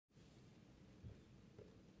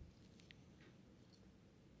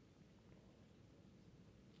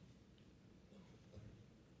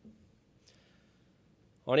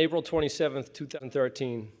On April 27,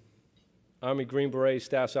 2013, Army Green Beret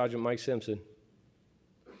Staff Sergeant Mike Simpson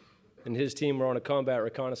and his team were on a combat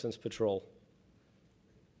reconnaissance patrol.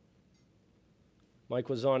 Mike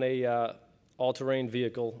was on a all-terrain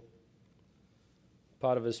vehicle,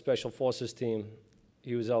 part of his Special Forces team.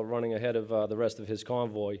 He was out running ahead of the rest of his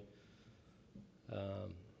convoy,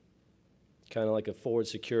 kind of like a forward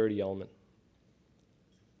security element.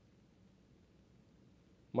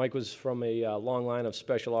 Mike was from a long line of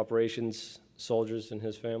special operations soldiers in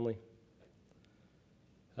his family.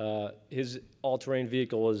 His all-terrain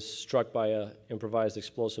vehicle was struck by an improvised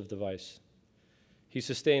explosive device. He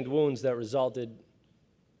sustained wounds that resulted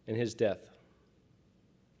in his death.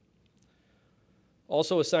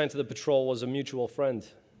 Also assigned to the patrol was a mutual friend.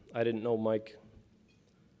 I didn't know Mike,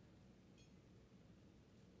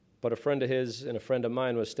 but a friend of his and a friend of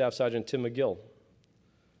mine was Staff Sergeant Tim McGill,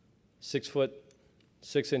 6 foot,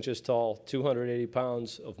 6 inches tall, 280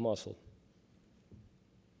 pounds of muscle.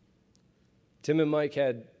 Tim and Mike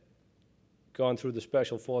had gone through the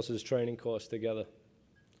Special Forces training course together.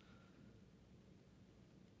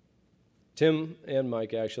 Tim and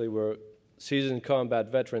Mike actually were seasoned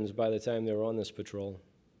combat veterans by the time they were on this patrol.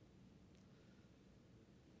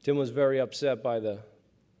 Tim was very upset by the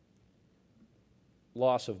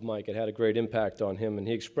loss of Mike. It had a great impact on him, and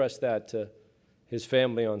he expressed that to his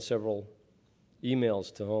family on several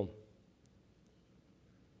emails to home.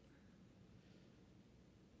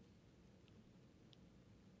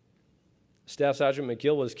 Staff Sergeant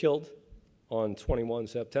McGill was killed on 21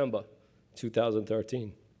 September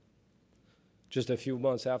 2013, just a few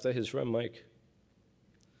months after his friend Mike.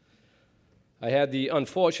 I had the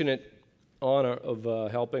unfortunate honor of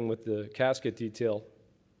helping with the casket detail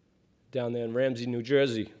down there in Ramsey, New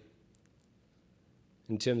Jersey,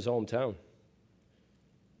 in Tim's hometown.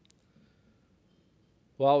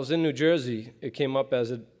 While I was in New Jersey, it came up,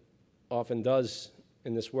 as it often does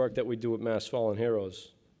in this work that we do at Mass Fallen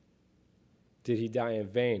Heroes. Did he die in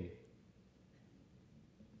vain?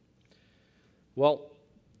 Well,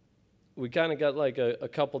 we kind of got like a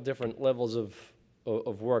couple different levels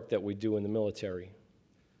of work that we do in the military.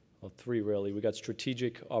 Well, 3 really. We got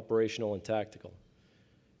strategic, operational, and tactical.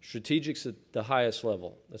 Strategic's at the highest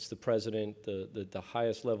level. That's the president, the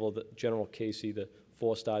highest level, the General Casey, the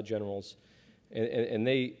 4-star generals, and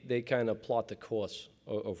they kind of plot the course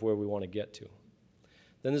of where we want to get to.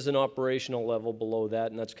 Then there's an operational level below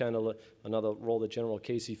that, and that's kind of another role that General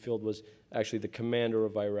Casey filled, was actually the commander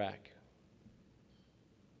of Iraq.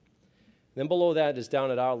 Then below that is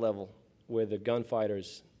down at our level, where the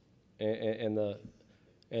gunfighters and the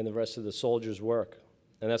rest of the soldiers work,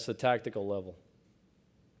 and that's the tactical level.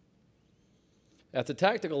 At the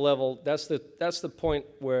tactical level, that's the point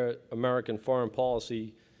where American foreign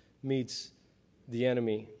policy meets the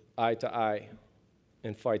enemy eye to eye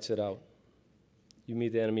and fights it out. You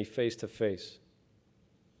meet the enemy face to face.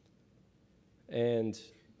 And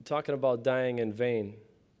talking about dying in vain,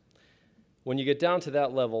 when you get down to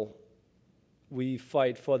that level, we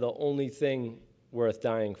fight for the only thing worth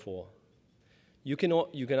dying for. You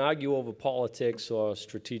can argue over politics or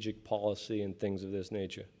strategic policy and things of this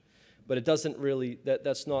nature, but it doesn't really,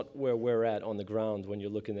 that's not where we're at on the ground when you're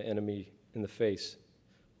looking the enemy in the face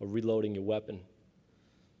or reloading your weapon.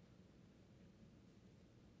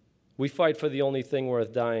 We fight for the only thing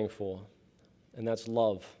worth dying for, and that's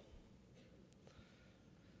love.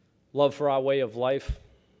 Love for our way of life,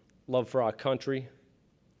 love for our country,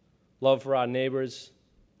 love for our neighbors,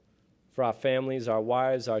 for our families, our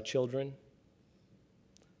wives, our children,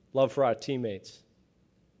 love for our teammates.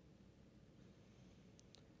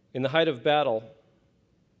 In the height of battle,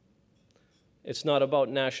 it's not about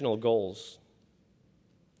national goals.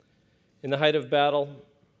 In the height of battle,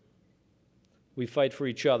 we fight for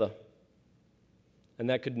each other, and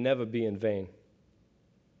that could never be in vain.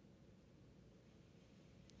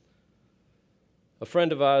 A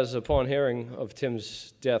friend of ours, upon hearing of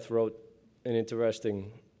Tim's death, wrote an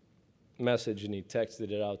interesting message, and he texted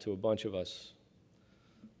it out to a bunch of us.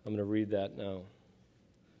 I'm going to read that now.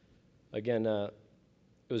 Again, it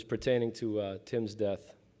was pertaining to Tim's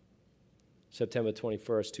death, September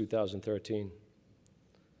 21st, 2013.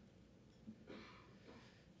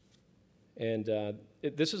 And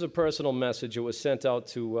this is a personal message. It was sent out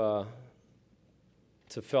to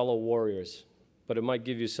fellow warriors, but it might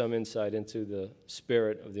give you some insight into the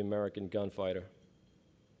spirit of the American gunfighter.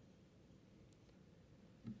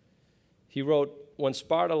 He wrote, "When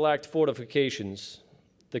Sparta lacked fortifications,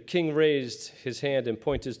 the king raised his hand and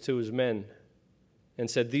pointed to his men and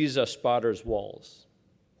said, 'These are Sparta's walls.'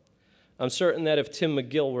 I'm certain that if Tim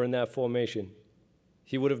McGill were in that formation,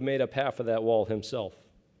 he would have made up half of that wall himself.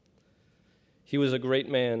 He was a great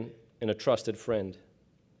man and a trusted friend.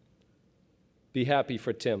 Be happy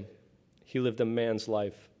for Tim. He lived a man's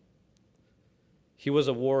life. He was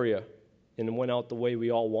a warrior and went out the way we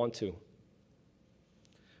all want to.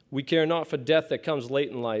 We care not for death that comes late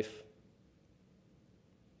in life.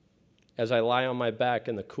 As I lie on my back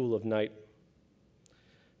in the cool of night,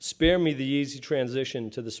 spare me the easy transition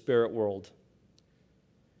to the spirit world.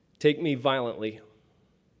 Take me violently,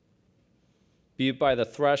 be it by the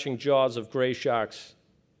thrashing jaws of gray sharks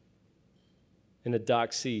in a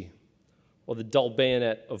dark sea, or the dull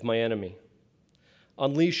bayonet of my enemy.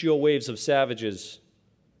 Unleash your waves of savages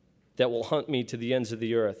that will hunt me to the ends of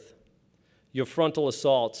the earth, your frontal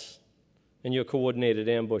assaults and your coordinated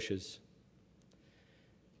ambushes.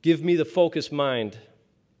 Give me the focused mind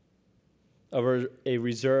of a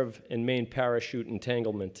reserve and main parachute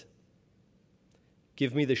entanglement.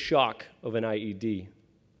 Give me the shock of an IED.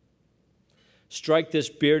 Strike this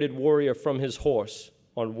bearded warrior from his horse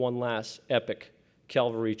on one last epic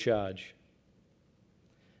cavalry charge.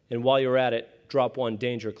 And while you're at it, drop one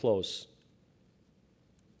danger close.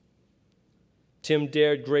 Tim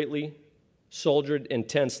dared greatly, soldiered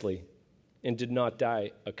intensely, and did not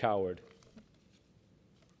die a coward.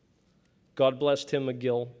 God bless Tim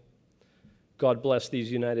McGill. God bless these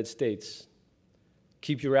United States.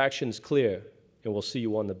 Keep your actions clear, and we'll see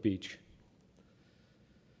you on the beach.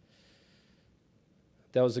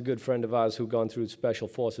 That was a good friend of ours who'd gone through Special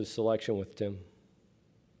Forces selection with Tim.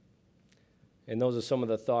 And those are some of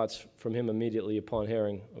the thoughts from him immediately upon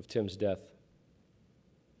hearing of Tim's death.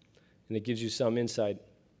 And it gives you some insight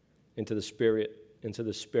into the spirit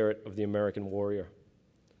of the American warrior.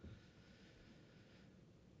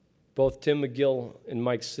 Both Tim McGill and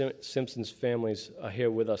Mike Simpson's families are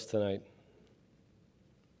here with us tonight.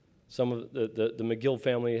 Some of the McGill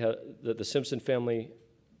family, the Simpson family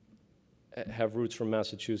have roots from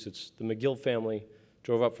Massachusetts. The McGill family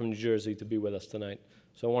drove up from New Jersey to be with us tonight.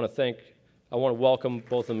 So I want to welcome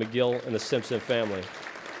both the McGill and the Simpson family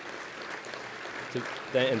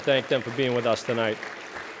and thank them for being with us tonight.